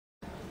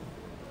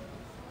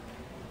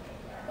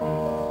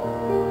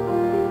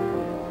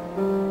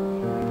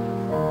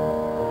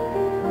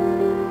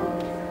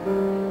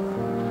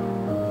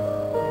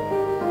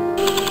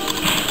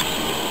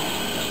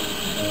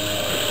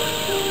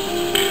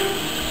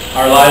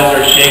Our lives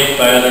are shaped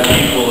by other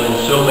people in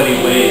so many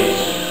ways.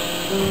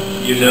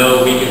 You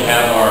know, we can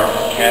have our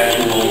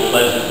casual,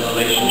 pleasant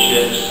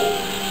relationships.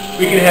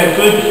 We can have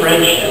good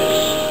friendships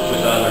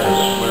with others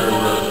where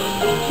we're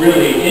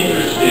really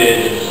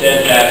interested in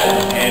steadfast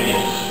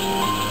companions.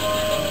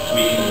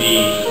 We can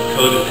be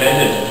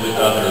codependent with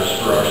others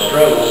for our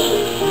strokes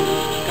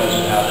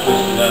because of how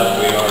twisted up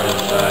we are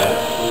inside.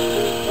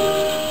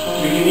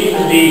 We can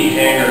even be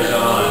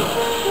hangers-on.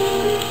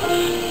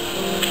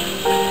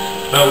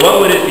 But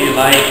what would it be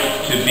like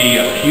to be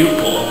a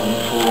pupil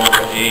or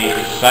a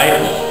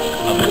disciple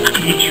of a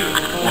teacher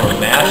or a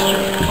master?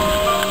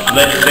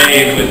 Let's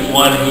say with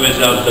one who is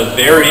of the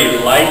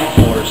very life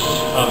force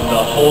of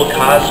the whole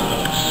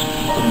cosmos.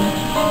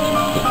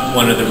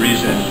 One of the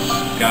reasons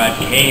God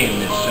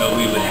came is so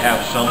we would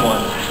have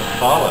someone to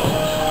follow.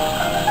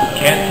 You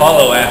can't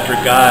follow after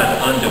God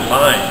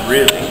undefined,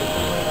 really.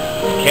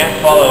 You can't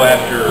follow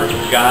after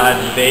God,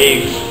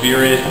 vague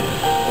spirit,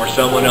 or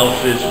someone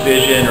else's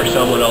vision or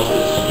someone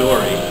else's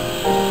story.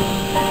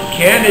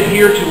 Can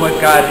adhere to what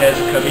God has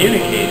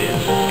communicated,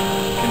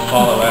 can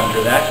follow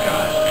after that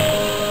God.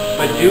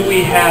 But do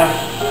we have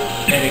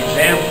an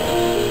example?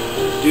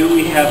 Do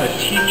we have a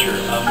teacher,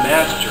 a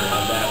master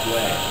of that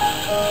way?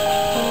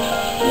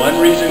 One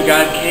reason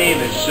God came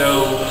is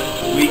so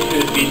we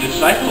could be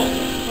discipled,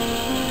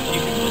 if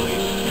you can believe it.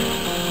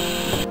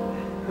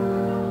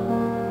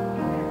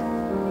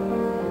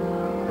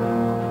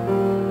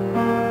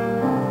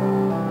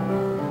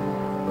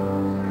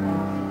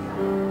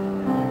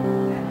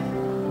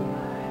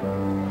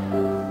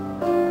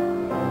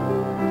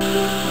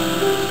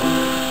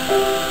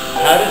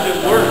 How does it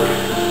work?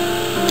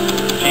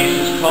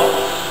 Jesus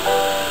calls.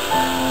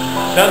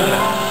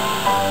 Somehow,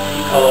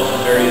 he calls in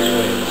various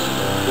ways.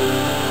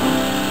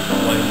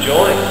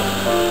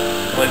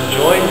 One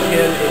joins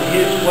him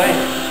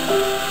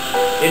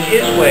in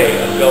his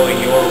way of going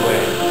your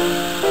way.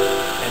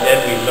 And then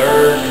we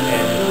learn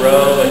and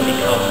grow and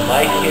become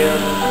like him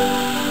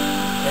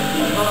and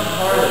become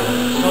part of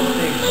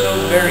something so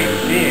very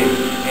big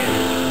and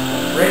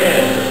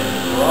grand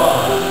and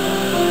broad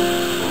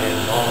and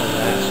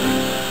long-lasting.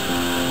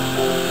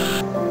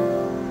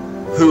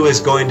 Who is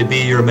going to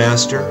be your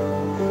master?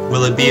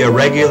 Will it be a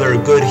regular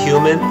good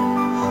human,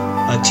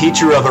 a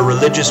teacher of a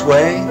religious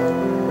way?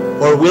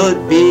 Or will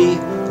it be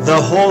the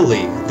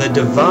holy, the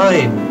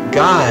divine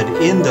God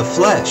in the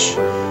flesh,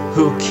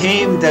 who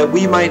came that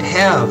we might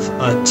have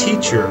a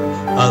teacher,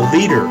 a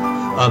leader,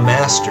 a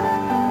master?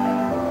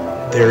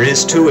 There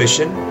is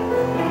tuition,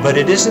 but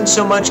it isn't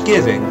so much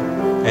giving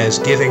as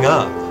giving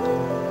up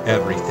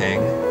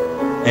everything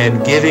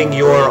and giving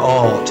your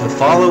all to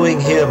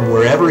following him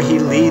wherever he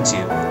leads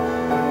you.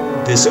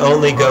 This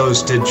only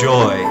goes to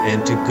joy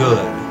and to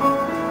good.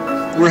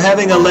 We're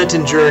having a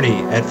Lenten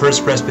journey at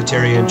First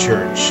Presbyterian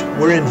Church.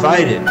 We're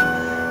invited.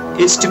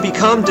 It's to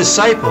become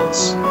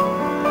disciples.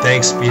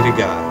 Thanks be to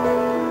God.